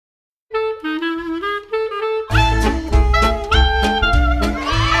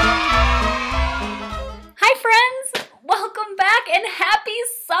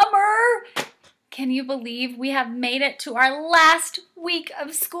believe we have made it to our last week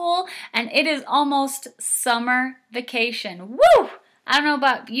of school and it is almost summer vacation. Woo! I don't know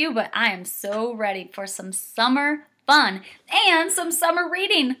about you, but I am so ready for some summer fun and some summer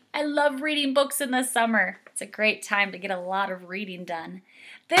reading. I love reading books in the summer. It's a great time to get a lot of reading done.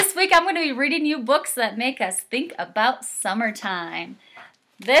 This week I'm going to be reading you books that make us think about summertime.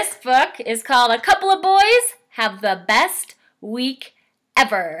 This book is called A Couple of Boys Have the Best Week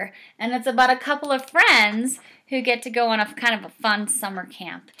Ever. And it's about a couple of friends who get to go on a kind of a fun summer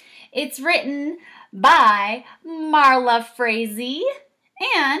camp. It's written by Marla Frazee,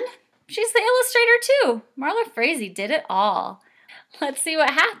 and she's the illustrator too. Marla Frazee did it all. Let's see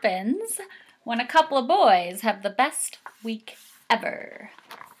what happens when a couple of boys have the best week ever.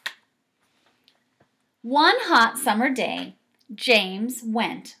 One hot summer day, James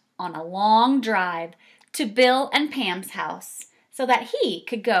went on a long drive to Bill and Pam's house so that he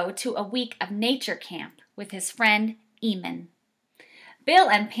could go to a week of nature camp with his friend Eamon. Bill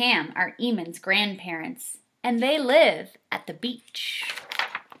and Pam are Eamon's grandparents, and they live at the beach.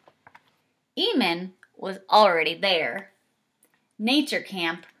 Eamon was already there. Nature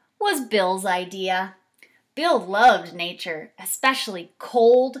camp was Bill's idea. Bill loved nature, especially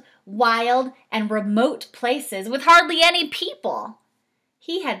cold, wild, and remote places with hardly any people.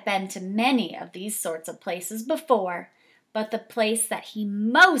 He had been to many of these sorts of places before, but the place that he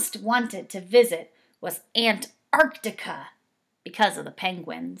most wanted to visit was Antarctica because of the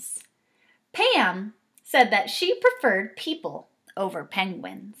penguins. Pam said that she preferred people over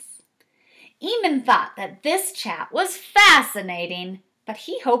penguins. Eamon thought that this chat was fascinating, but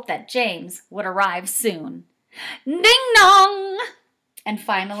he hoped that James would arrive soon. Ding dong! And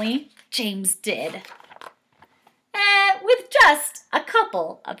finally, James did. With just a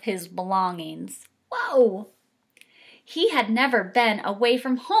couple of his belongings. Whoa! He had never been away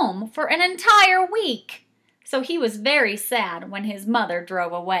from home for an entire week, so he was very sad when his mother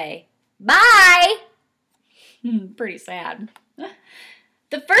drove away. Bye! Pretty sad.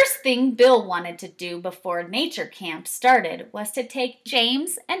 The first thing Bill wanted to do before nature camp started was to take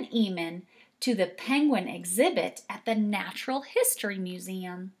James and Eamon to the penguin exhibit at the Natural History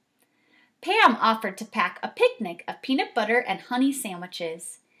Museum. Pam offered to pack a picnic of peanut butter and honey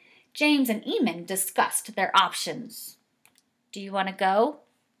sandwiches. James and Eamon discussed their options. Do you want to go?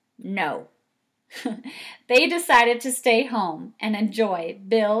 No. They decided to stay home and enjoy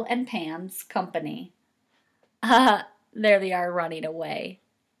Bill and Pam's company. There they are running away.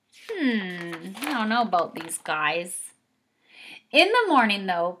 I don't know about these guys. In the morning,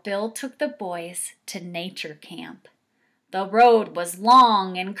 though, Bill took the boys to nature camp. The road was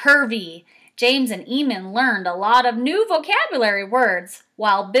long and curvy. James and Eamon learned a lot of new vocabulary words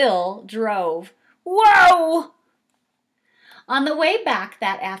while Bill drove. Whoa! On the way back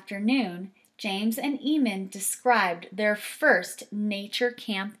that afternoon, James and Eamon described their first nature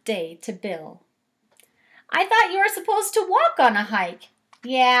camp day to Bill. I thought you were supposed to walk on a hike.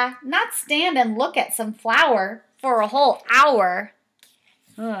 Yeah, not stand and look at some flower for a whole hour.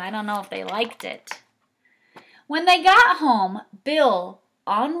 I don't know if they liked it. When they got home, Bill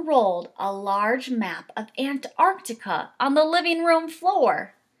unrolled a large map of Antarctica on the living room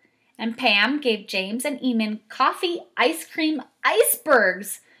floor. And Pam gave James and Eamon coffee ice cream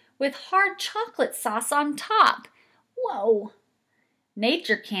icebergs with hard chocolate sauce on top. Whoa!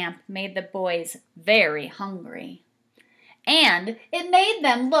 Nature camp made the boys very hungry. And it made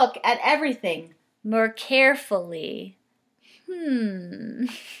them look at everything more carefully.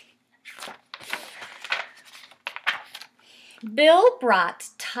 Bill brought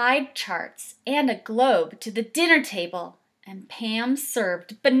tide charts and a globe to the dinner table, and Pam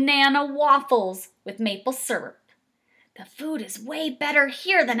served banana waffles with maple syrup. The food is way better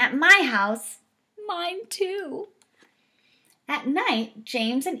here than at my house. Mine too. At night,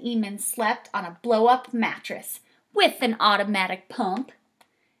 James and Eamon slept on a blow-up mattress with an automatic pump.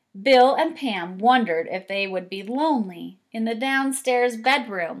 Bill and Pam wondered if they would be lonely in the downstairs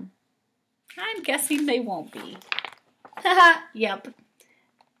bedroom. I'm guessing they won't be. Yep.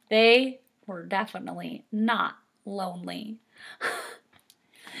 They were definitely not lonely.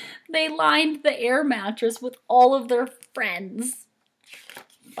 They lined the air mattress with all of their friends.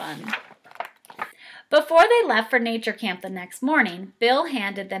 Fun. Before they left for nature camp the next morning, Bill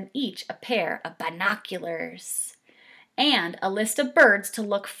handed them each a pair of binoculars and a list of birds to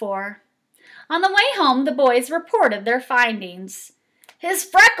look for. On the way home, the boys reported their findings. His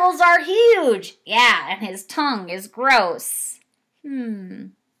freckles are huge. Yeah, and his tongue is gross.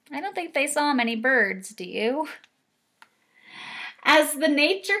 I don't think they saw many birds, do you? As the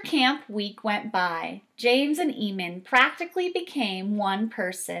nature camp week went by, James and Eamon practically became one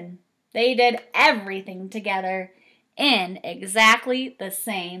person. They did everything together in exactly the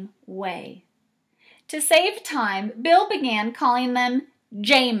same way. To save time, Bill began calling them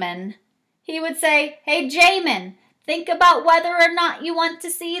Jamin. He would say, "Hey, Jamin, think about whether or not you want to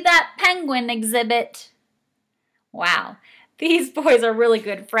see that penguin exhibit." Wow, these boys are really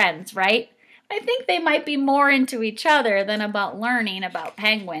good friends, right? I think they might be more into each other than about learning about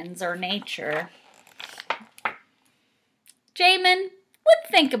penguins or nature. Jamin would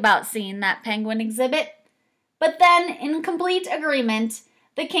think about seeing that penguin exhibit, but then, in complete agreement,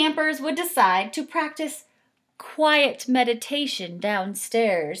 the campers would decide to practice quiet meditation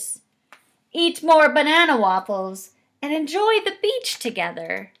downstairs, eat more banana waffles, and enjoy the beach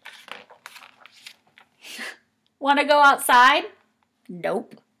together. Want to go outside?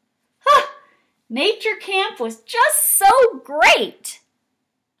 Nope. Nature camp was just so great.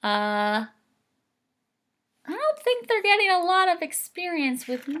 I don't think they're getting a lot of experience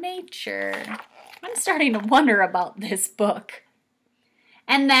with nature. I'm starting to wonder about this book.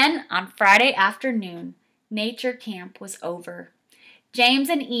 And then on Friday afternoon, nature camp was over. James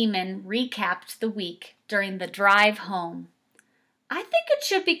and Eamon recapped the week during the drive home. I think it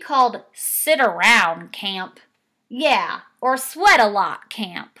should be called sit around camp. Yeah, or sweat a lot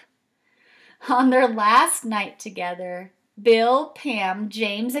camp. On their last night together, Bill, Pam,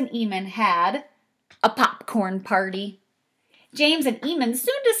 James, and Eamon had a popcorn party. James and Eamon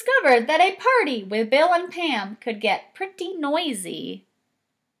soon discovered that a party with Bill and Pam could get pretty noisy.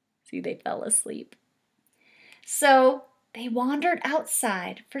 See, they fell asleep. So they wandered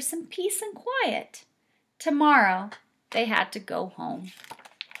outside for some peace and quiet. Tomorrow, they had to go home.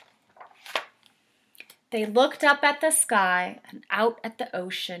 They looked up at the sky and out at the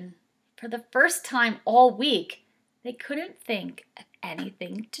ocean. For the first time all week, they couldn't think of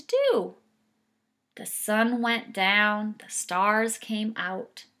anything to do. The sun went down, the stars came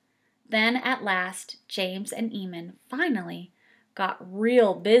out. Then at last, James and Eamon finally got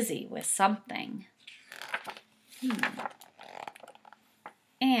real busy with something.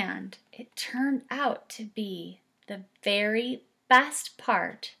 And it turned out to be the very best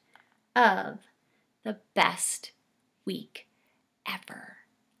part of the best week ever.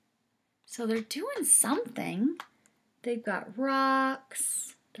 So they're doing something. They've got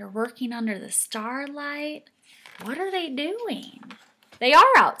rocks. They're working under the starlight. What are they doing? They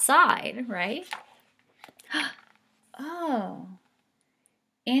are outside, right? Oh.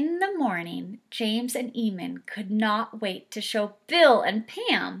 In the morning, James and Eamon could not wait to show Bill and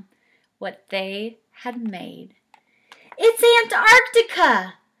Pam what they had made. It's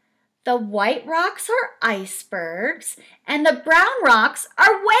Antarctica! The white rocks are icebergs, and the brown rocks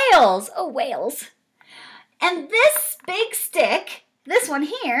are whales. Oh, whales. And this big stick, this one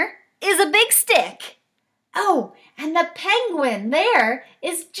here, is a big stick. Oh, and the penguin there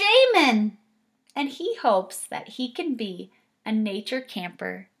is Jamin. And he hopes that he can be a nature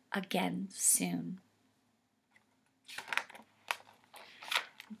camper again soon.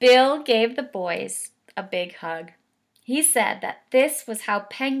 Bill gave the boys a big hug. He said that this was how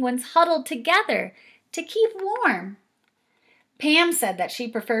penguins huddled together to keep warm. Pam said that she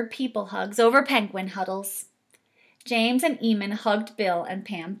preferred people hugs over penguin huddles. James and Eamon hugged Bill and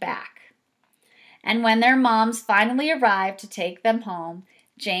Pam back. And when their moms finally arrived to take them home,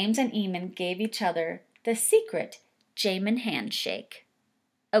 James and Eamon gave each other the secret Jamin handshake.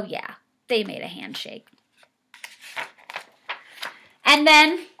 Oh yeah, they made a handshake. And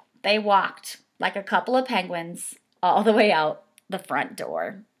then they walked like a couple of penguins all the way out the front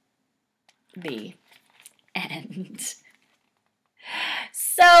door. The end.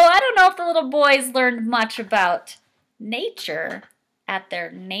 So I don't know if the little boys learned much about nature at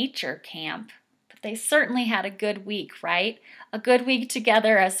their nature camp, but they certainly had a good week, right? A good week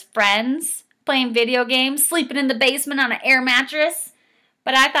together as friends, playing video games, sleeping in the basement on an air mattress.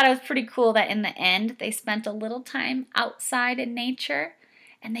 But I thought it was pretty cool that in the end, they spent a little time outside in nature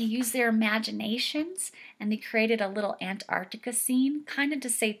and they used their imaginations and they created a little Antarctica scene, kind of to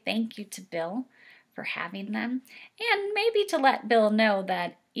say thank you to Bill for having them, and maybe to let Bill know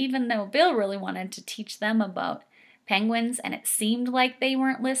that even though Bill really wanted to teach them about penguins and it seemed like they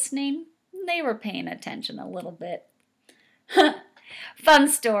weren't listening, they were paying attention a little bit. Fun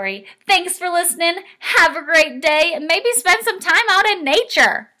story. Thanks for listening. Have a great day and maybe spend some time out in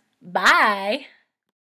nature. Bye.